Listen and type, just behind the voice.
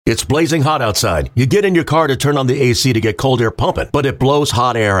It's blazing hot outside. You get in your car to turn on the AC to get cold air pumping, but it blows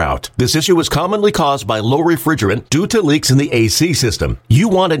hot air out. This issue is commonly caused by low refrigerant due to leaks in the AC system. You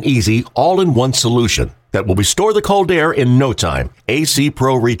want an easy, all-in-one solution that will restore the cold air in no time. AC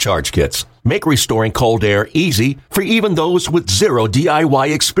Pro Recharge Kits make restoring cold air easy for even those with zero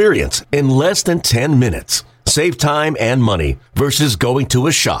DIY experience in less than 10 minutes. Save time and money versus going to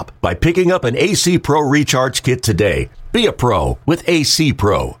a shop by picking up an AC Pro Recharge Kit today. Be a pro with AC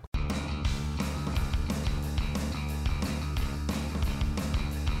Pro.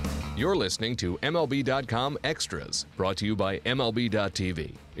 You're listening to MLB.com Extras, brought to you by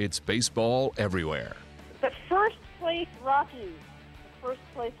MLB.tv. It's baseball everywhere. The first place Rockies.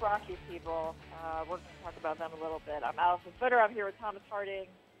 People. We're going to talk about them a little bit. I'm Allison Footer. I'm here with Thomas Harding.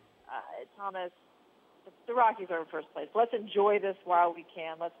 Thomas, the Rockies are in first place. Let's enjoy this while we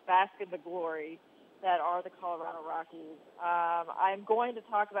can. Let's bask in the glory that are the Colorado Rockies. I'm going to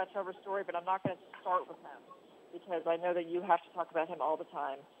talk about Trevor Story, but I'm not going to start with him because I know that you have to talk about him all the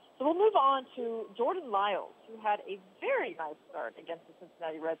time. So we'll move on to Jordan Lyles, who had a very nice start against the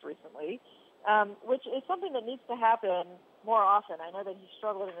Cincinnati Reds recently, which is something that needs to happen more often. I know that he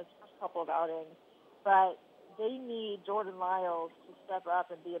struggled in his first couple of outings, but they need Jordan Lyles to step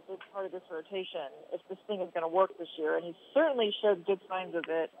up and be a big part of this rotation if this thing is going to work this year, and he certainly showed good signs of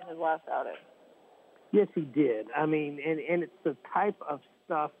it in his last outing. Yes, he did. I mean, and it's the type of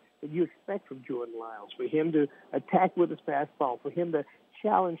stuff that you expect from Jordan Lyles, for him to attack with his fastball, for him to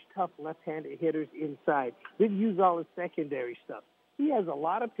challenge tough left-handed hitters inside, then use all his secondary stuff. He has a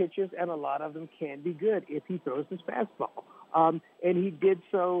lot of pitches, and a lot of them can be good if he throws his fastball. And he did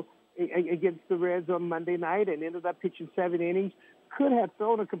so against the Reds on Monday night and ended up pitching 7 innings. Could have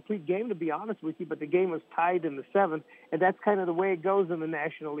thrown a complete game, to be honest with you, but the game was tied in the 7th, and that's kind of the way it goes in the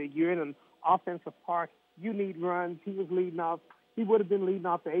National League. You're in an offensive park. You need runs. He was leading off. He would have been leading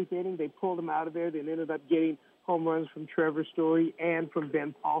off the 8th inning. They pulled him out of there. They ended up getting home runs from Trevor Story and from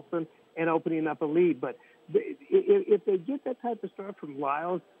Ben Paulson and opening up a lead. But if they get that type of start from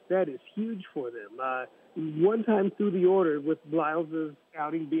Lyles, that is huge for them. One time through the order, with Lyles'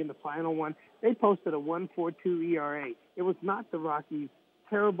 outing being the final one, they posted a 1.42 ERA. It was not the Rockies'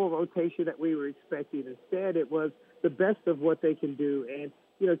 terrible rotation that we were expecting. Instead, it was the best of what they can do. And,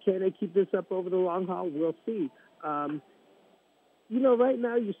 can they keep this up over the long haul? We'll see. Right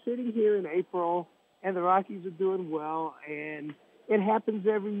now you're sitting here in April, and the Rockies are doing well, and it happens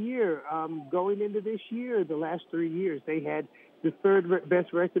every year. Going into this year, the last 3 years, they had the third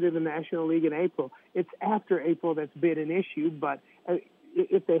best record in the National League in April. It's after April that's been an issue, but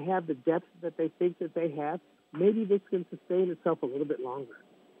if they have the depth that they think that they have, maybe this can sustain itself a little bit longer.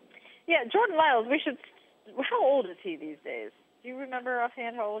 Yeah, Jordan Lyles, how old is he these days? Do you remember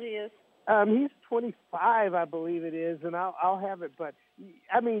offhand how old he is? He's 25, I believe it is, and I'll have it. But,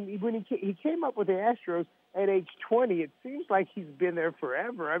 I mean, when he came up with the Astros at age 20, it seems like he's been there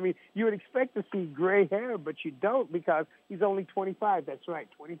forever. I mean, you would expect to see gray hair, but you don't because he's only 25. That's right,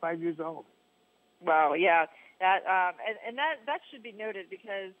 25 years old. Wow, yeah. That should be noted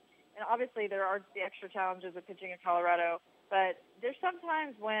because, and obviously there are the extra challenges of pitching in Colorado, but there's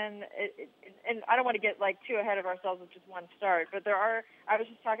sometimes when, and I don't want to get too ahead of ourselves with just one start, but I was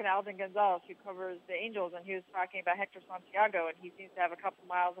just talking to Alvin Gonzalez, who covers the Angels, and he was talking about Hector Santiago, and he seems to have a couple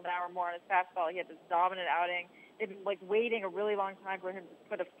miles an hour more on his fastball. He had this dominant outing. They've been waiting a really long time for him to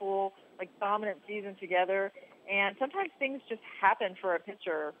put a full dominant season together, and sometimes things just happen for a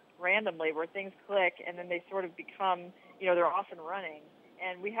pitcher randomly where things click, and then they sort of become, they're off and running.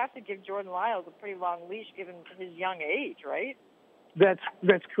 And we have to give Jordan Lyles a pretty long leash given his young age, right? That's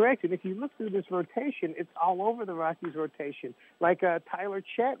correct. And if you look through this rotation, it's all over the Rockies rotation. Like Tyler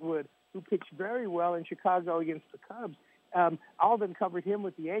Chatwood, who pitched very well in Chicago against the Cubs. Alden covered him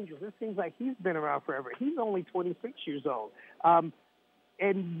with the Angels. It seems like he's been around forever. He's only 26 years old.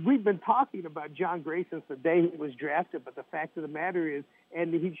 And we've been talking about John Gray since the day he was drafted, but the fact of the matter is,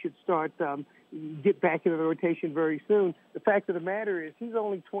 and he should start, get back into the rotation very soon. The fact of the matter is he's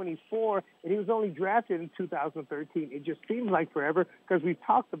only 24, and he was only drafted in 2013. It just seems like forever because we've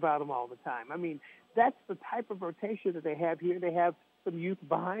talked about him all the time. I mean, that's the type of rotation that they have here. They have some youth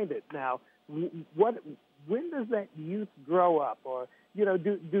behind it. Now, when does that youth grow up? Or,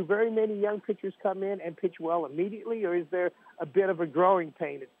 do very many young pitchers come in and pitch well immediately, or is there a bit of a growing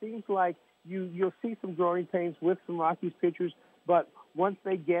pain? It seems like you'll see some growing pains with some Rockies pitchers, but once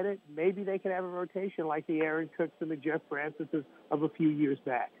they get it, maybe they can have a rotation like the Aaron Cooks and the Jeff Francis of a few years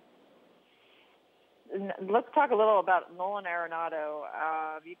back. Let's talk a little about Nolan Arenado.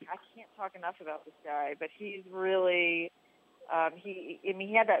 I can't talk enough about this guy, but he's really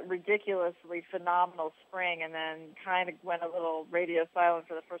He had that ridiculously phenomenal spring and then kind of went a little radio silent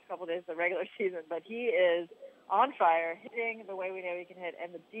for the first couple of days of the regular season. But he is on fire, hitting the way we know he can hit,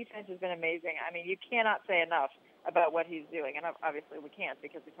 and the defense has been amazing. I mean, you cannot say enough about what he's doing, and obviously we can't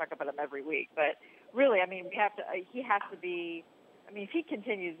because we talk about him every week. But really, I mean, he has to be. I mean, if he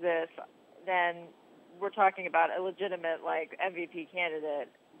continues this, then we're talking about a legitimate MVP candidate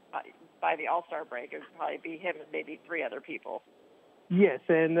by the All-Star break. It would probably be him and maybe 3 other people. Yes,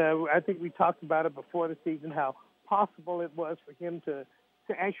 and I think we talked about it before the season, how possible it was for him to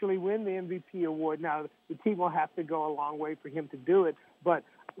actually win the MVP award. Now, the team will have to go a long way for him to do it, but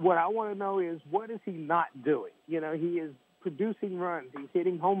what I want to know is, what is he not doing? He is producing runs. He's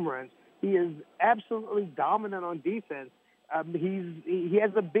hitting home runs. He is absolutely dominant on defense. He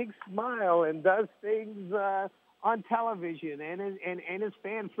has a big smile and does things on television and is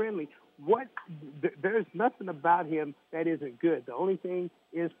fan-friendly. There's nothing about him that isn't good. The only thing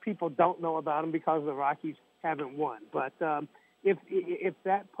is people don't know about him because the Rockies haven't won. But if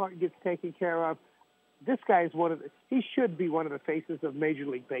that part gets taken care of, this guy is he should be one of the faces of Major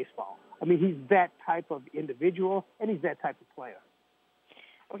League Baseball. I mean, he's that type of individual, and he's that type of player.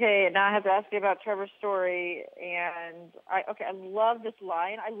 Okay, now I have to ask you about Trevor Story, and I love this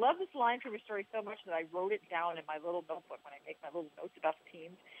line. I love this line from Trevor Story so much that I wrote it down in my little notebook when I make my little notes about the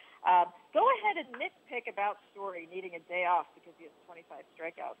teams. Go ahead and nitpick about Story needing a day off because he has 25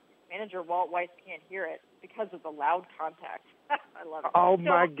 strikeouts. Manager Walt Weiss can't hear it because of the loud contact. I love it. Oh,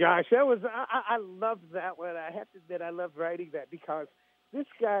 my gosh. That was I love that one. I have to admit, I love writing that because this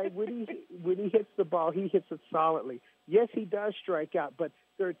guy, when he hits the ball, he hits it solidly. Yes, he does strike out, but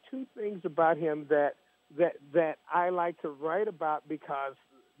there are 2 things about him that I like to write about because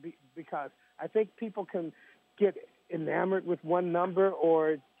I think people can get enamored with one number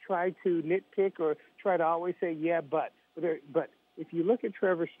or try to nitpick or try to always say, yeah, but if you look at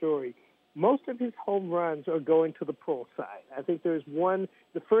Trevor Story, most of his home runs are going to the pull side. I think there's one,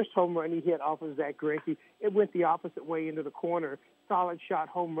 the first home run he hit off of Zach Greinke, it went the opposite way into the corner, solid shot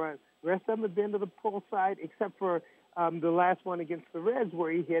home run. The rest of them have been to the pull side except for the last one against the Reds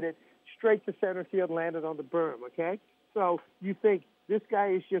where he hit it straight to center field, landed on the berm, okay? So you think this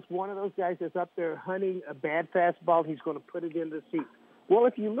guy is just one of those guys that's up there hunting a bad fastball, he's going to put it in the seat. Well,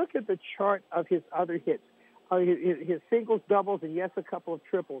 if you look at the chart of his other hits, his singles, doubles, and yes, a couple of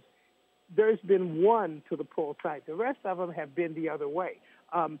triples, there's been 1 to the pull side. The rest of them have been the other way.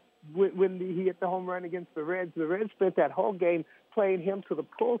 When he hit the home run against the Reds spent that whole game playing him to the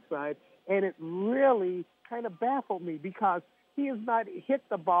pull side, and it really kind of baffled me because he has not hit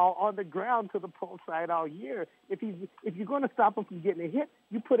the ball on the ground to the pull side all year. If you're going to stop him from getting a hit,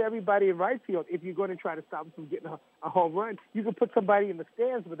 you put everybody in right field. If you're going to try to stop him from getting a home run, you can put somebody in the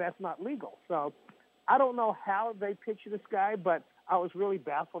stands, but that's not legal. So I don't know how they picture this guy, but I was really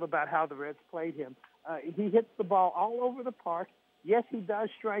baffled about how the Reds played him. He hits the ball all over the park. Yes, he does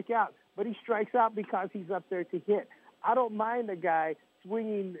strike out, but he strikes out because he's up there to hit. I don't mind a guy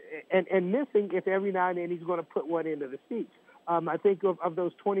swinging and missing if every now and then he's going to put one into the seats. I think of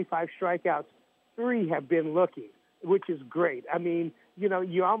those 25 strikeouts, 3 have been looking, which is great. I mean,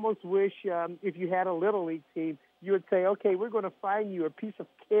 you almost wish if you had a Little League team, you would say, okay, we're going to find you a piece of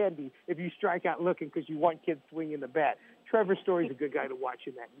candy if you strike out looking because you want kids swinging the bat. Trevor Story's a good guy to watch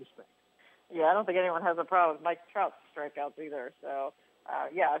in that respect. Yeah, I don't think anyone has a problem with Mike Trout's strikeouts either. So,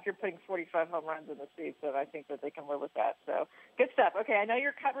 if you're putting 45 home runs in the seats, then I think that they can live with that. So, good stuff. Okay, I know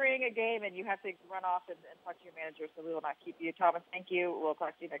you're covering a game and you have to run off and talk to your manager, so we will not keep you. Thomas, thank you. We'll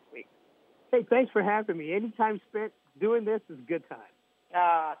talk to you next week. Hey, thanks for having me. Any time spent doing this is a good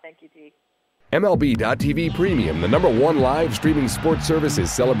time. Thank you, T. MLB.TV Premium, the #1 live streaming sports service,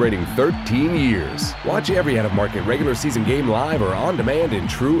 is celebrating 13 years. Watch every out-of-market regular season game live or on demand in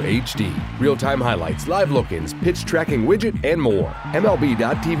true HD. Real-time highlights, live look-ins, pitch tracking widget, and more.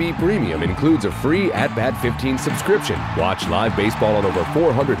 MLB.TV Premium includes a free At-Bat 15 subscription. Watch live baseball on over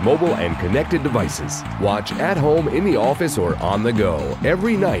 400 mobile and connected devices. Watch at home, in the office, or on the go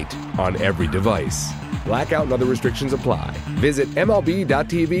every night on every device. Blackout and other restrictions apply. Visit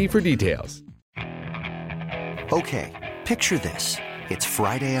MLB.TV for details. Okay, picture this. It's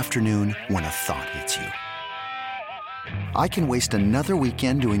Friday afternoon when a thought hits you. I can waste another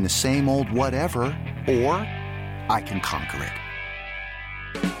weekend doing the same old whatever, or I can conquer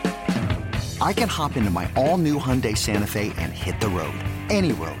it. I can hop into my all-new Hyundai Santa Fe and hit the road.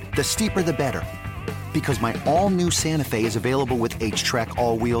 Any road. The steeper, the better. Because my all-new Santa Fe is available with H-Track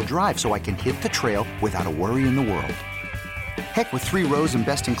all-wheel drive, so I can hit the trail without a worry in the world. Heck, with 3 rows and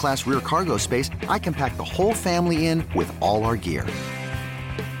best-in-class rear cargo space, I can pack the whole family in with all our gear.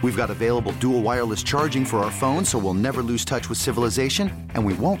 We've got available dual wireless charging for our phones, so we'll never lose touch with civilization, and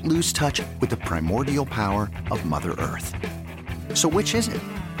we won't lose touch with the primordial power of Mother Earth. So which is it?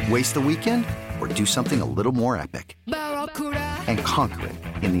 Waste the weekend or do something a little more epic? And conquer it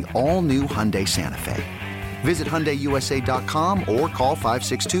in the all-new Hyundai Santa Fe. Visit HyundaiUSA.com or call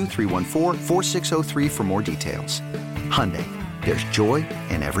 562-314-4603 for more details. Hyundai, there's joy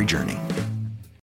in every journey.